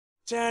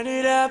Turn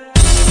it up.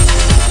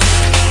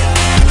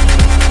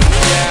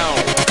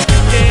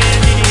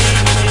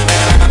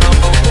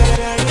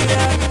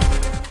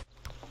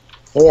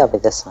 Maybe I'll be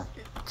this one.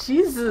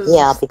 Jesus,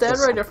 Yeah, I'll be stand this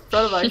right one. in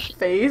front of my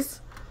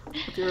face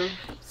with your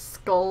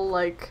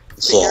skull-like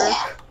figure.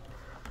 Yeah.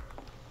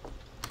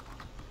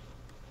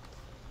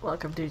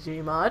 Welcome to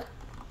Gmod.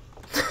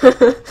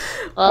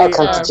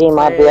 Welcome to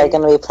Gmod. We are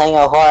going to be playing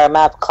a horror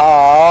map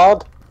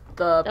called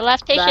The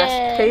Last Patient.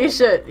 Last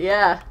Patient,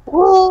 yeah.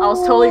 Woo! I was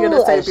totally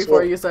gonna say it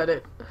before you said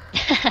it.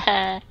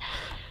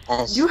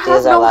 And You she have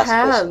is our no last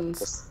hands.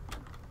 patient.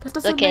 That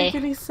doesn't Okay. make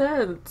any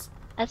sense.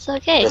 That's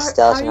okay. This How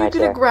skeleton are you right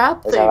gonna here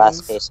grab is our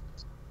last things?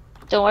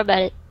 patient. Don't worry about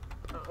it.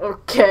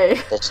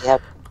 Okay. Does she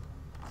have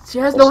She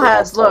has But no she has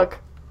hands, to- look.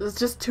 There's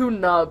just two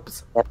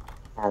nubs.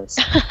 hands?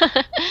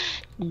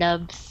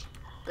 Nubs.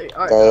 They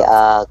are They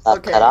nubs. got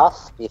Okay. cut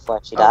off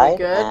before she Are we died,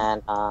 good?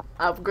 and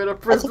I'm gonna I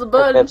press think the her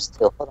button. ribs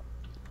too. Hold on.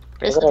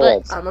 Press Look the at her button.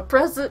 ribs. I'ma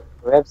press it.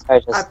 Ribs are I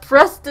just.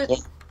 pressed it.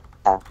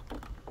 Yeah.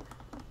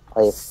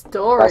 Oh, you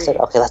Story. press it?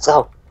 Okay, let's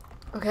go.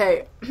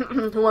 Okay.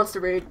 Who wants to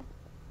read?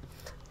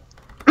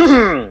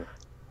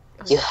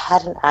 You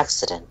had an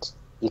accident.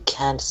 You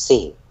can't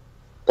see,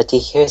 but you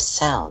hear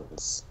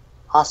sounds,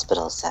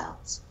 hospital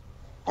sounds,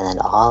 and then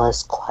all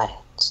is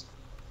quiet.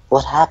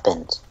 What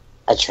happened?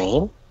 A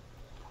dream?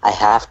 I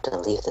have to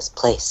leave this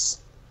place.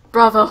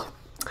 Bravo.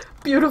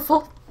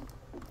 Beautiful.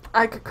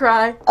 I could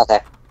cry. Okay.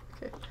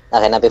 Okay.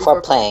 Okay. Now, before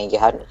Before- playing,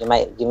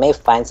 you may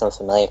find some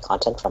familiar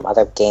content from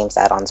other games,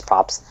 add-ons,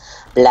 props,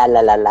 blah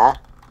la la la.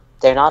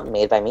 They're not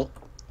made by me.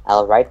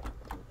 I'll write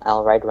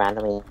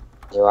randomly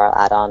URL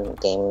add-on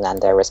game and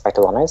their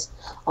respective owners.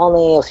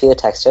 Only a few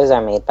textures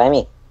are made by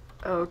me.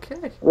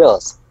 Okay.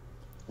 Rules.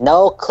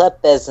 No clip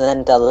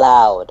isn't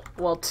allowed.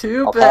 Well,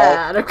 too Okay.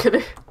 bad. I'm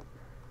kidding.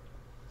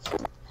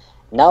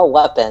 No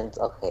weapons.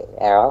 Okay,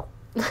 arrow.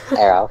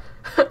 Arrow.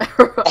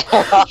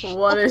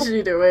 What is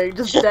she doing?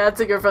 Just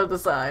dancing in front of the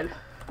side.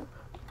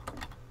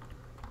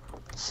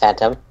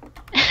 Phantom.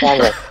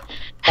 Phantom.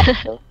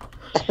 Phantom.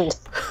 Okay.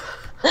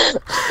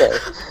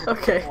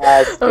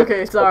 Okay. Screw-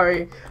 Okay,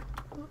 sorry.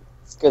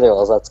 Screw the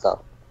rules, let's go.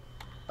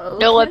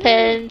 No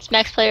Okay. weapons.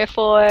 Max player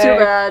 4. Too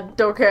bad.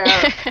 Don't care.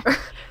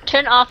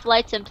 Turn off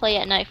lights and play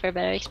at night for a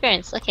better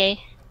experience.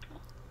 Okay.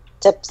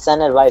 Tips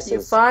and You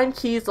advices. find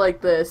keys like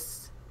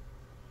this.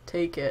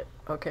 Take it.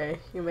 Okay.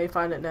 You may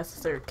find it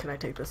necessary. Can I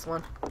take this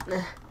one?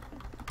 Eh.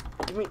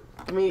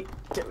 Give me,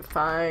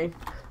 fine.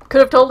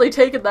 Could have totally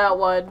taken that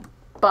one,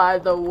 by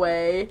the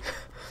way.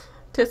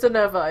 Tips and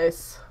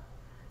advice.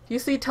 If you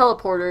see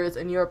teleporters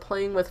and you're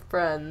playing with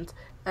friends,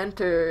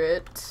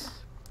 enter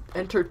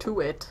to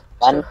it.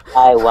 One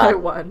by By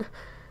one. one.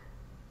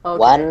 Okay.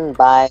 One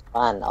by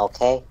one,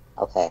 okay?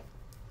 Okay.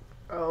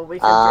 Oh, we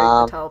can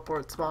break the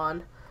teleport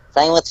spawn.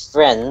 Playing with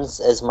friends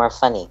is more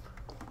funny.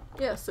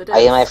 Yes, it is. Are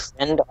you my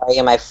friend or are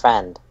you my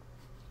friend?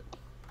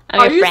 I'm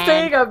Are your you friend.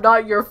 saying I'm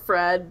not your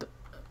friend?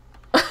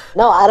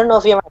 No, I don't know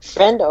if you're my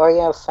friend or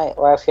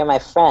if you're my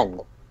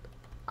friend.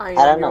 I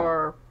don't am know.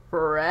 your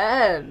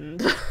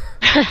friend.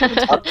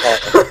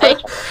 Okay.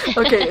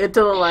 Okay, into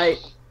the light.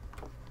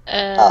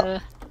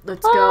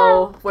 Let's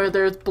go where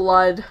there's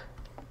blood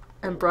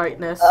and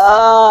brightness.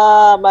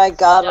 Oh my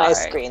god, my Dark.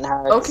 screen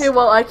hurts. Okay,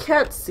 well I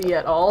can't see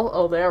at all.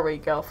 Oh, there we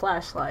go.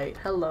 Flashlight.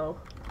 Hello.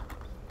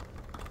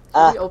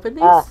 Can we open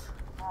these?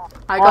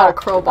 I got a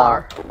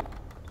crowbar.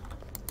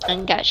 I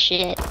ain't got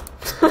shit.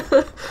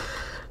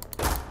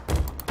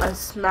 I'm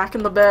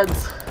smacking the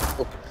beds.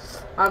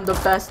 I'm the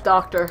best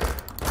doctor.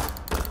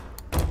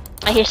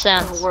 I hear Don't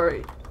sounds.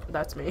 worry.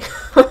 That's me.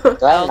 Do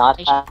I not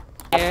I have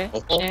Sure,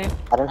 anything? sure.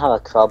 I don't have a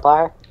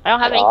crowbar. I don't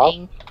have At all?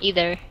 anything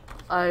either.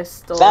 I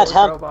stole Phantom,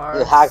 a crowbar.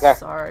 you hacker.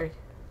 Sorry.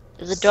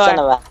 There's a Son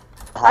door. of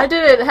a I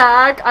didn't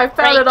hack. I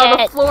found it Break on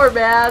the it. floor,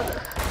 man.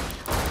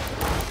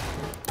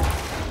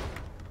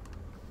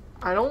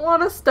 I don't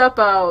want to step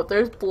out.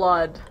 There's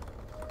blood.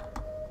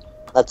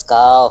 Let's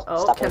go.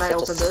 Oh, Stop can being I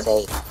such a open this?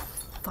 saint.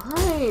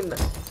 Fine.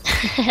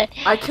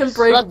 I can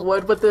break Look.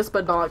 wood with this,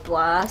 but not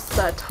glass.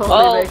 That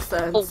totally makes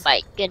sense. Oh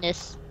my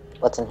goodness.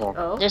 What's in here?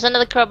 Oh, There's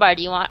another crowbar.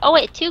 Do you want? Oh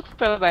wait, 2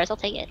 crowbars. I'll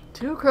take it.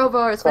 2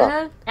 crowbars, Cool.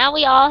 man. Now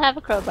we all have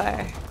a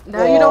crowbar.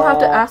 Now you don't have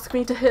to Yeah. ask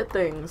me to hit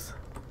things.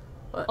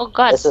 Oh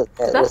god. This is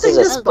that this thing is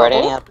a just squirting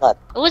bubble? out blood.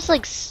 It was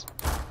like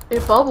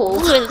It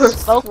bubbles ooh, or it's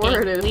smoking.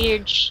 squirted.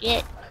 Weird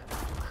shit.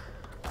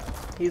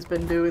 He's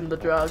been doing the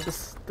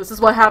drugs. This is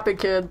what happened,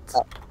 kids.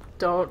 Oh.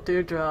 Don't do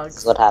This drugs.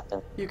 is what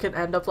happened. You can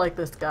end up like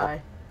this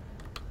guy.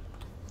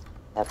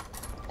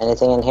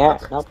 Anything in here?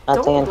 Nope,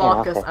 nothing Don't in here.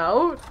 lock Okay. us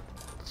out.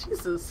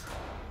 Jesus.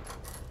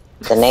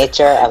 The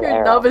nature of Your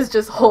arrow. nub is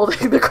just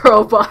holding the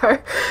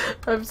crowbar.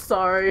 I'm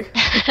sorry.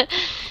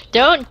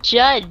 Don't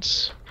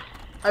judge.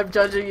 I'm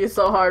judging you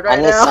so hard I right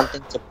need now.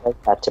 something to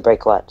break that. To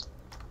break what?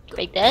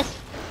 Break this.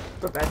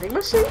 The vending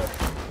machine?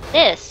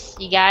 This,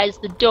 you guys,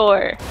 the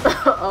door.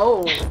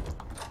 Oh.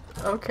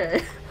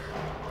 Okay.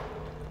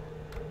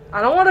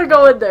 I don't want to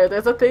go in there.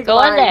 There's a thing Go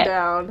in lying there.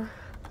 down.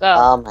 Go.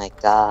 Oh my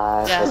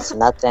god, Yeah. it's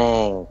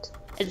nothing.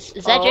 Is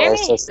that Oh, Jeremy?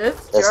 It's just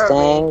It's this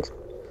Jeremy. thing.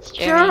 It's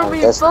Jeremy.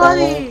 Jeremy, This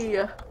buddy!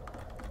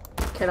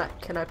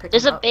 Can I pick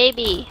There's him a up?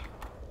 baby.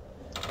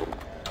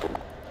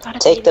 Got a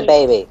Take the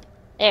baby.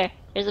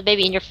 There's a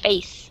baby in your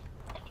face.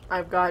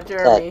 I've got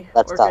Jeremy.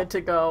 Let's We're go. good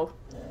to go.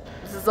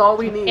 This is all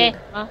we need. Okay,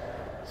 well,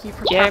 He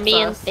protects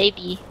Jeremy us. and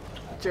baby.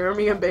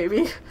 Jeremy and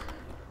baby.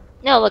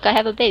 No, look, I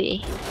have a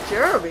baby.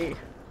 Jeremy.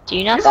 Do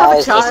you You not? have a Guys,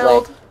 this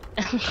child.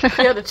 oh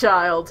He had a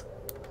child.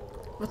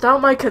 Without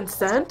my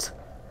consent?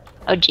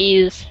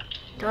 jeez.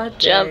 God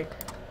Jump.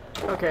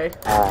 dang. Okay.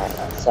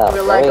 Alright, so I'm gonna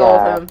here let we go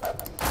are. of him.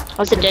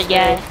 What's a dead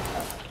guy?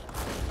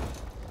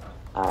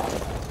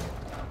 Alright.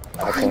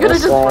 I'm gonna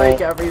just break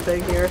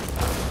everything here.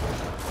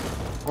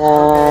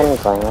 And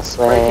going this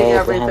way. Breaking behind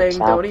everything.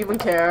 chop. Don't even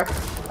care.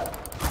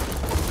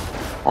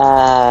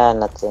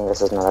 Nothing.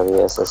 This is not of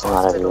use. This is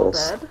not of Hospital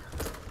use. bed.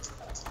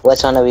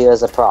 Which one of you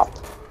is a prop?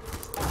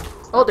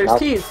 Oh, there's Nope.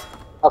 keys.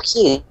 Oh,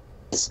 keys.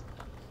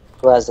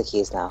 Who has the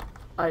keys now?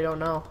 I don't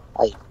know.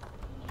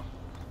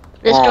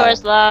 This Yeah. door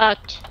is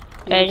locked.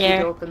 You Right need to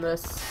here. open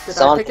this. Did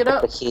Someone I pick it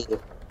up? the key.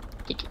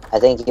 Did you- I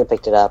think you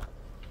picked it up.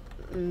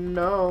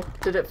 No.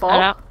 Did it I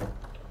fall?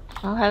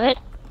 don't have it.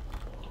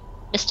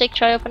 Mystic,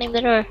 try opening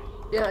the door.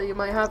 Yeah, you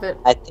might have it.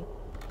 I think.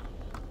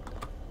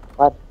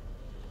 What?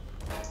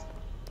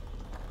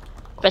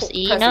 Press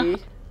E, Press no? E.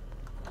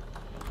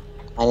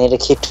 I need a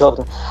key to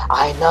open.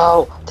 I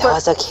know! There But-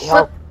 was a key.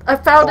 But I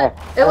found it.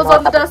 It was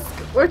on the desk.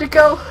 Where'd it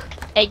go?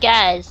 Hey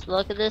guys,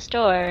 look at this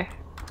door.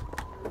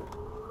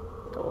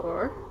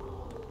 Door.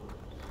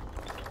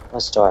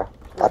 Which door?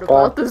 What That door?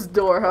 about this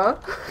door, huh?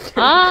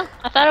 Huh?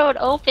 I thought it would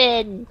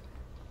open.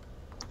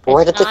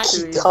 Where It's did the not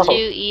key too go? Too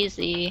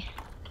easy.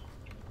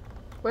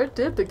 Where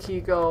did the key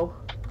go?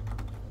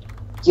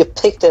 You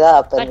picked it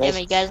up God and damn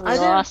it, guys, we I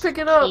didn't lost pick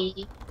it the up.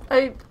 key.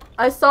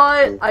 I saw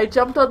it. I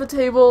jumped on the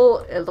table.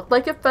 It looked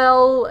like it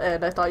fell,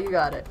 and I thought you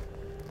got it.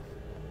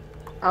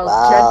 I was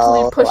Well,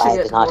 gently pushing I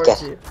it did not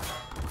towards get you.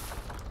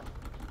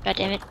 God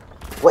damn it.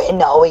 Wait,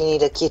 no, we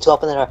need a key to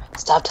open the door.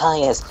 Stop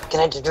telling us. Can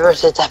I do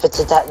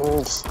that?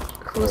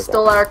 Who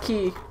stole our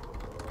key?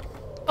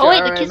 Oh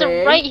wait, the keys are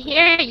Jeremy? right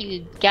here,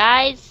 you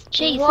guys.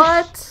 Jesus.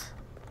 What?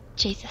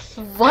 Jesus.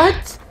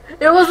 What?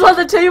 It was on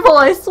the table,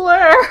 I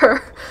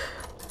swear!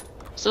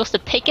 Supposed to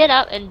pick it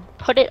up and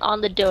put it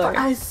on the door.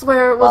 I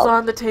swear it was Well,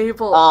 on the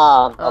table.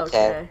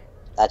 Okay.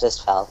 That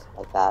just fell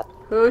like that.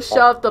 Who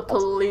shoved the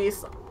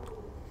police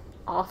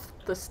off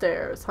the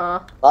stairs, huh?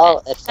 Well,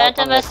 it fell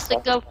Phantom from the has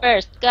to go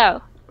first.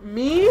 Go.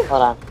 Me?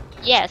 Hold on.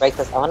 Yes. Break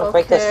this. I want to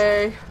break this.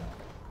 Okay.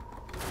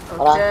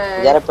 Hold on.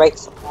 You gotta break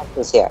some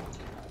boxes here.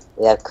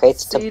 We have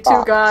crates to C2,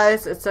 box.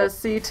 guys. It says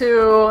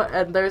C2,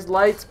 and there's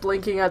lights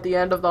blinking at the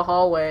end of the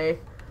hallway.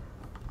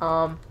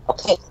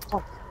 Okay.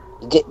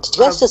 Did you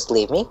guys just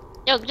leave me?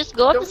 No, just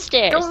go up the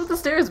stairs. Go up the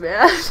stairs,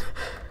 man.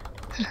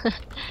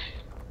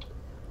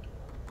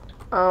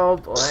 Oh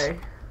boy.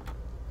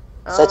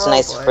 Such Oh,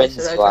 nice boy. friends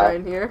Should I you try are.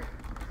 in here?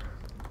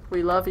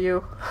 We love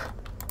you.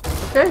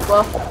 Okay,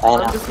 well, I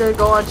know. I'm just gonna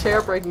go on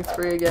chair breaking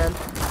spree again.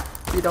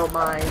 If you don't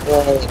mind.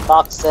 Yay,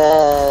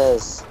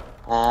 boxes!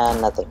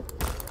 And nothing.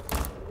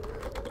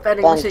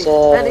 Vending machine. Benches.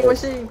 Vending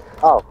machine.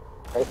 Oh,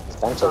 great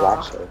benches Aw.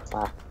 actually.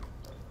 Wow.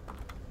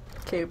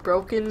 Okay,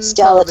 broken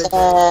Skeleton!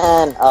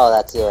 television. Oh,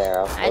 that's you,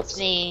 Arrow. That's Oops.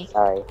 me.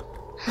 Sorry.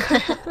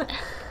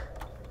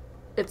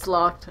 It's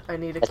locked. I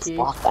need a It's key.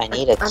 locked. I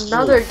need a key.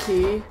 Another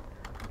key.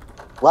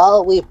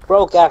 Well, we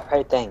broke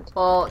everything.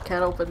 Well,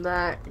 can't open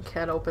that.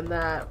 Can't open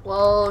that.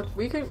 Well,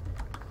 we can.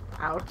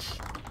 Ouch.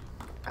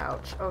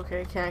 Ouch.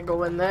 Okay, can't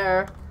go in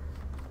there.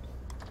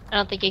 I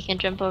don't think you can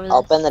jump over this.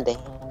 Open the damn.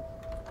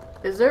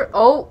 Is there?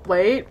 Oh,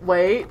 wait.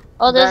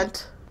 Oh, there's-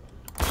 Vent.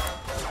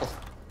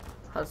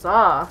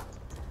 Huzzah.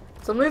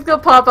 Something's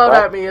gonna pop out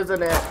What? at me,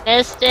 isn't it?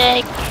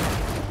 Mystic.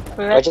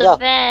 We're Where'd at you the go?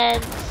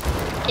 vents.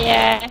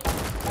 Yeah.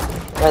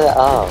 Where the?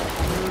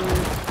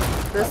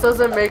 Oh. This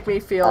doesn't make me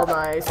feel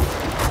nice.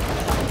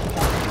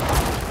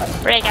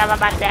 Break up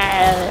my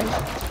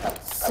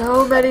buttons.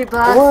 So many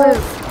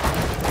boxes.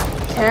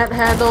 Can't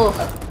handle.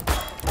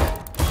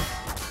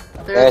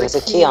 There's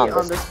a key on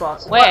this. this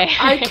box. Where?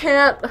 But I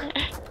can't.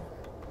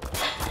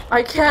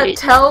 I can't Wait.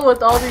 tell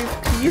with all these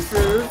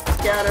pieces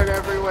scattered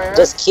everywhere.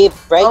 Just keep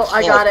breaking Oh,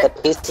 I got it. it.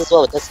 The pieces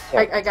will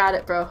disappear. I got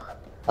it, bro.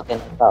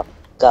 Okay, go.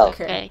 Go.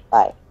 Okay. Okay.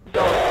 Bye.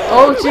 Go.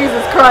 Oh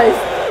Jesus Christ!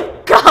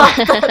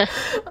 God!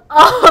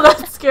 Oh,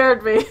 that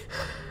scared me.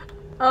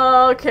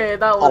 Okay,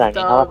 that I was don't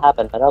know what dumb.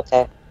 happened, but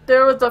okay.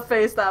 There was a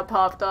face that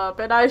popped up,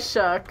 and I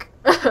shook.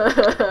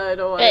 I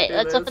don't want to Wait, do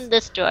let's this. open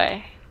this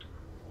door.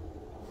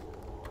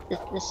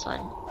 This one.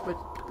 Which,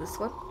 this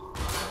one?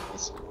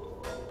 This one.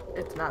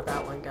 It's not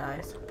that one,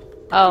 guys.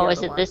 Oh, The is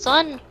other it one. this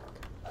one?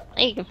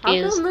 I'm How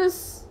confused. come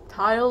this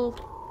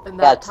tile and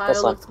Yeah, that it's this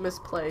tile one. looks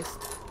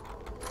misplaced?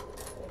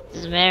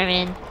 This is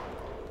Marion.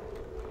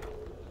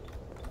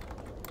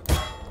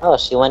 Oh,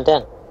 she went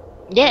in.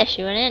 Yeah,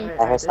 she went in.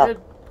 By herself.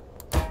 did.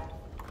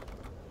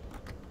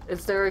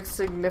 Is there a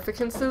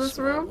significance to this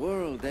Small room?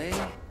 world,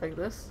 eh? Like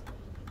this?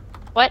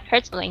 What?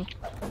 Hurt something.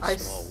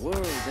 Small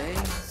world,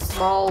 eh?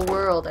 Small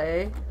world,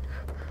 eh?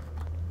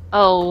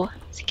 Oh,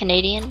 is it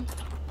Canadian?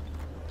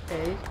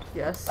 Eh?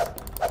 Yes.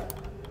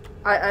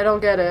 I don't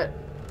get it.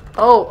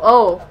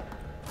 Oh,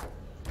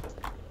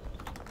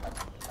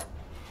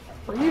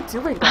 What are you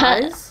doing,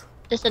 guys?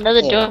 There's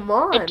another Yeah. door. Come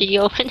on. Did you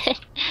open it?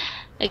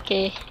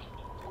 Okay.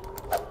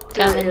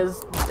 There Coming. is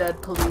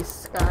dead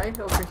police guy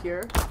over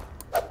here.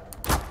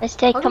 Let's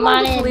take. How Come come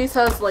on the in. police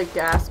has like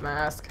gas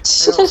mask?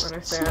 I don't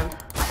understand.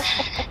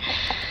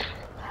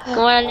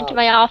 Go on into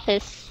my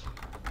office.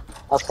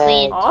 Okay.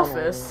 clean.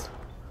 Office?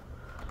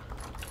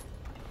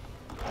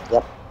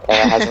 Yep,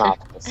 Era has an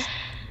office.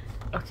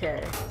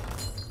 Okay.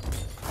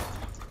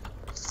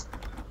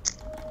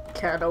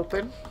 Can't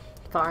open.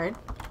 Fine.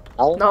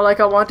 No? Not like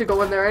I want to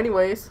go in there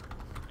anyways.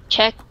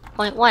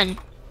 Checkpoint 1.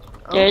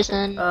 There's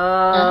an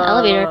Oh,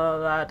 elevator.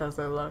 that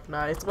doesn't look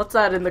nice. What's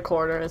that in the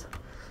corners?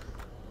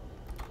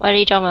 What are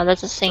you talking about?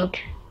 That's a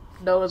sink.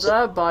 No, is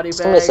that a body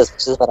Somebody bag?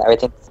 says about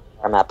everything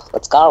on our map.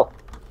 Let's go.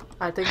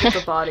 I think it's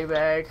a body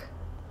bag.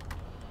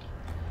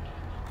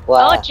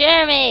 What? Oh,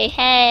 Jeremy!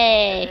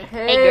 Hey!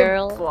 Hey,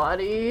 girl.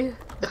 buddy.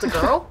 It's a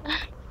girl?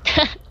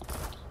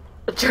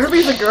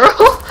 Jeremy's a girl?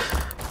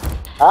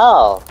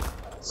 Oh,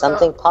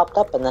 something popped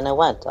up and then it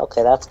went.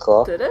 Okay, that's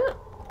cool. Did it?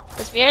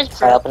 This mirror's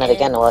If I open it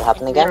again, will it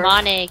happen again?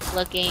 Demonic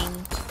looking.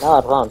 No,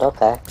 it won't.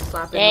 Okay.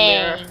 Slap in the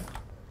mirror. Dang.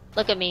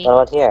 Look at me. What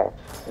about here?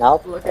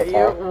 Nope. Look at okay.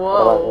 you. What about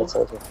Whoa. what's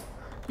over here?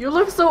 You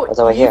look so What's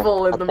over here?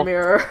 evil in the Okay.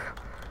 mirror.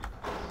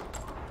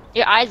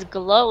 Your eyes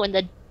glow in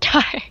the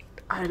dark.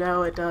 I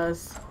know it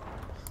does.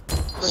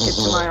 Look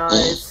into my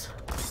eyes.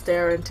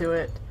 Stare into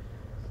it.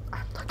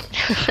 I'm looking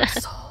at your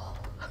soul.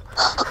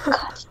 Oh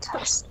god,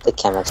 guys. The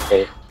camera's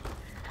pretty.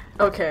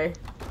 Okay.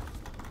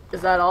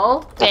 Is that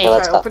all? Okay,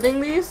 let's Try go.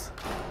 opening these?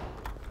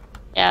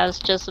 Yeah, I was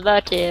just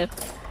about to.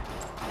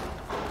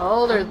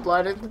 Oh, there's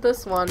blood into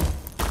this one.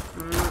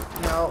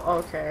 No,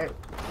 okay.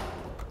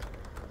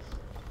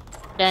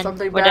 Then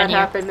Something we're bad done here.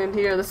 happened in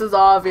here. This is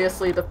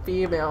obviously the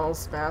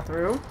female's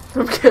bathroom.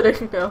 I'm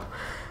kidding, no.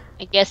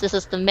 I guess this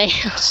is the male.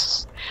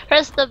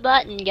 Press the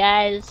button,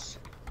 guys.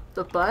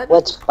 The butt?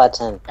 Which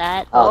button?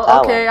 That. Oh,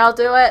 that okay, one. I'll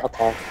do it.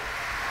 Okay.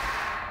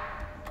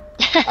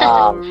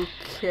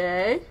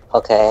 Okay.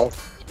 Okay.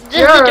 Just the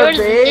door doesn't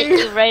Jeremy. hit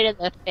you right in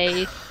the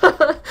face.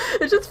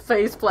 It just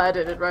face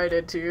planted it right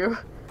into you.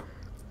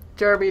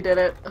 Jeremy did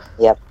it.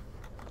 Yep.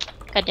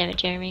 God damn it,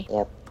 Jeremy.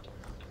 Yep.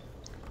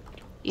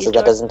 You So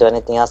that doesn't do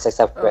anything else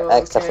except for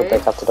Okay.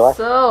 break up the door.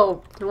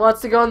 So, who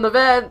wants to go in the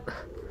vent?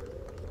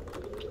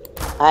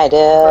 I do.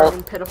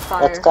 Burning pit of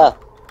fire. Let's go.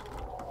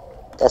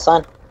 This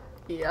one.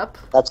 Yep.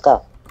 Let's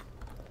go.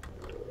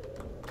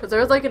 Because there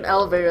was like an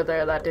elevator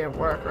there that didn't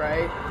work,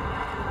 right?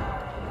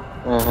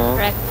 Mm-hmm.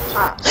 Correct.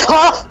 Ah,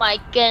 Oh my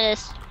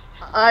goodness.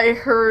 I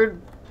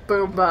heard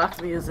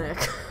boombox music.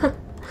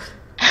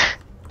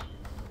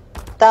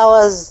 That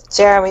was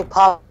Jeremy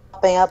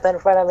popping up in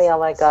front of me. Oh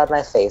my god,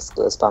 my face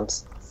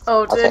goosebumps.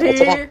 Oh, did Okay, he?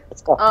 it's okay.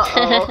 Let's go.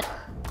 Uh-oh.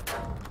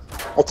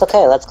 It's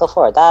okay. Let's go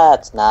forward.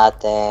 That's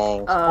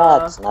nothing. Uh.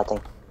 That's nothing.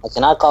 I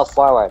cannot go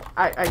forward.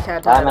 I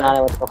can't Why am I either. not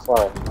able to go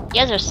forward?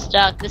 You guys are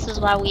stuck. This is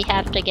why we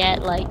have to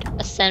get like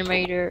a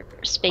centimeter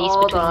space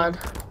Hold between. on.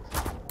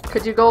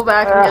 Could you go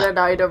back and get an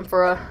item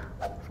for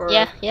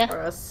Yeah. for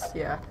us?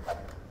 Yeah.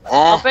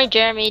 I'll Eh. bring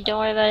Jeremy. Don't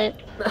worry about it.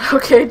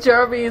 Okay,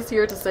 Jeremy is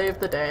here to save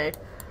the day.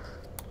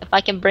 If I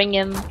can bring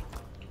him,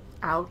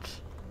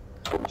 Ouch.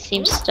 he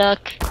seems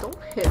stuck. Don't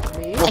hit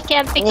me. I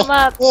can't pick him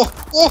up.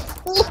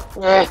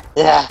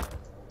 Yeah.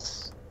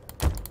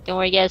 Don't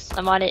worry, guys.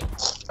 I'm on it.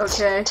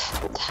 Okay.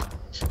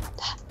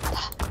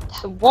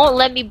 It won't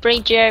let me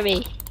bring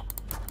Jeremy.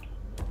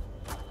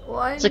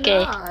 Why It's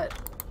okay. not?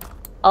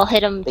 I'll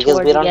hit him Because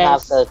towards we don't you have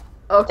guys. the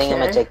Okay.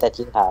 thingamajig that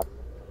you have.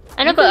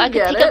 I know, You but can I could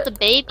get pick it. up the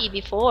baby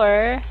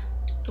before.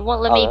 It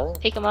won't let Oh, me really?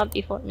 pick him up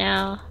before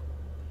now.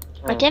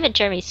 Oh, Hmm. damn it,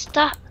 Jeremy,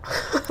 stop.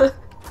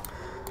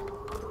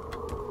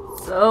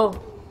 So,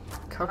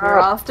 come here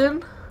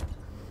often?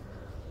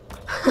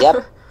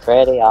 Yep,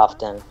 pretty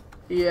often.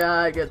 Yeah,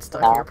 I get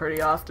stuck Now, here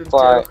pretty often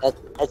For too.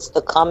 it's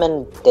the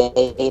common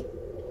date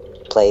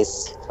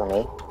place for me.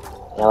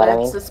 You know what I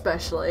mean? Vents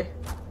especially.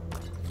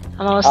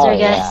 I'm almost Oh, there,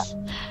 yeah. guys.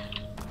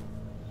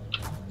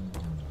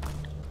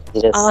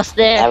 You just Almost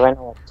there. never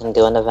know what you can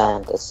do in an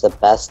event. It's the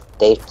best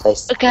date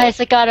place. Oh, guys,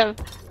 I got him.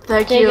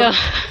 Thank There you you.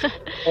 go.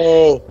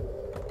 Hey.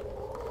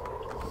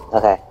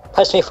 Okay,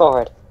 push me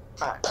forward.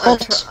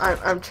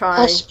 I'm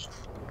trying. Push me.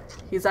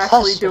 He's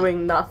actually push me.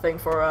 doing nothing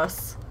for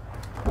us.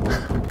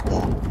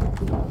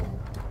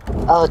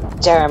 Oh,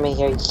 Jeremy,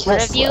 you're One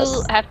useless. of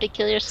you have to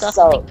kill yourself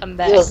so and then come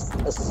back.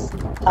 useless.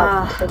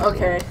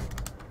 Okay.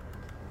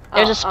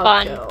 There's a I'll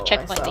spawn kill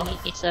checkpoint myself.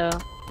 thingy, so.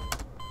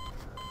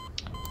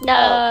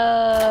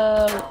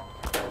 No!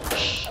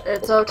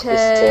 It's Just-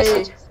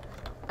 okay.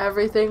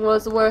 Everything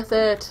was worth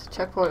it.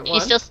 Checkpoint You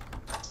 1. still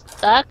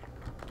stuck?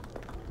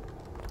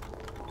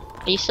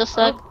 Are you still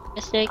stuck,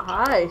 Mystic?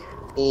 Hi.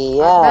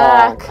 Yeah,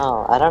 back.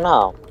 no, I don't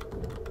know.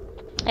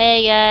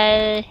 Hey,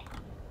 guys.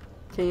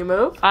 Can you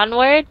move?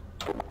 Onward?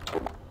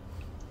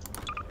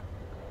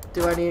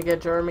 Do I need to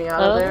get Jeremy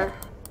out Hello? of there?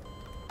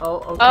 Oh,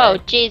 okay. Oh,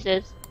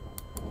 Jesus.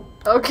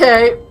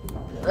 Okay.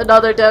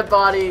 Another dead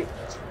body.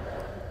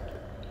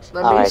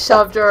 Let me Alright,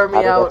 shove How Jeremy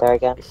to get out. there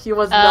again? He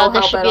was no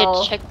There help should at be a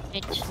all.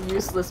 checkpoint.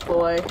 Useless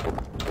boy.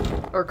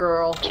 Or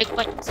girl.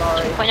 Checkpoint.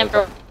 Sorry. Checkpoint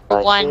number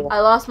One. I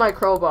lost my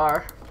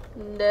crowbar.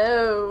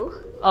 No.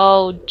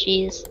 Oh,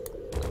 jeez.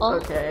 Oh,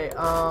 Okay,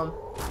 I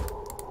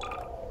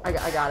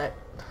got it.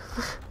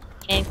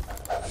 okay.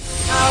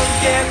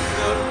 I'll get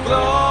the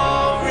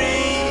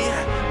glory,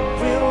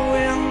 we'll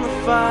win the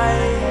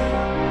fight.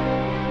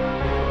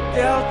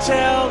 They'll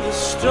tell the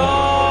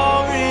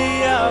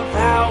story of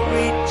how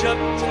we took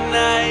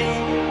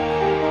tonight.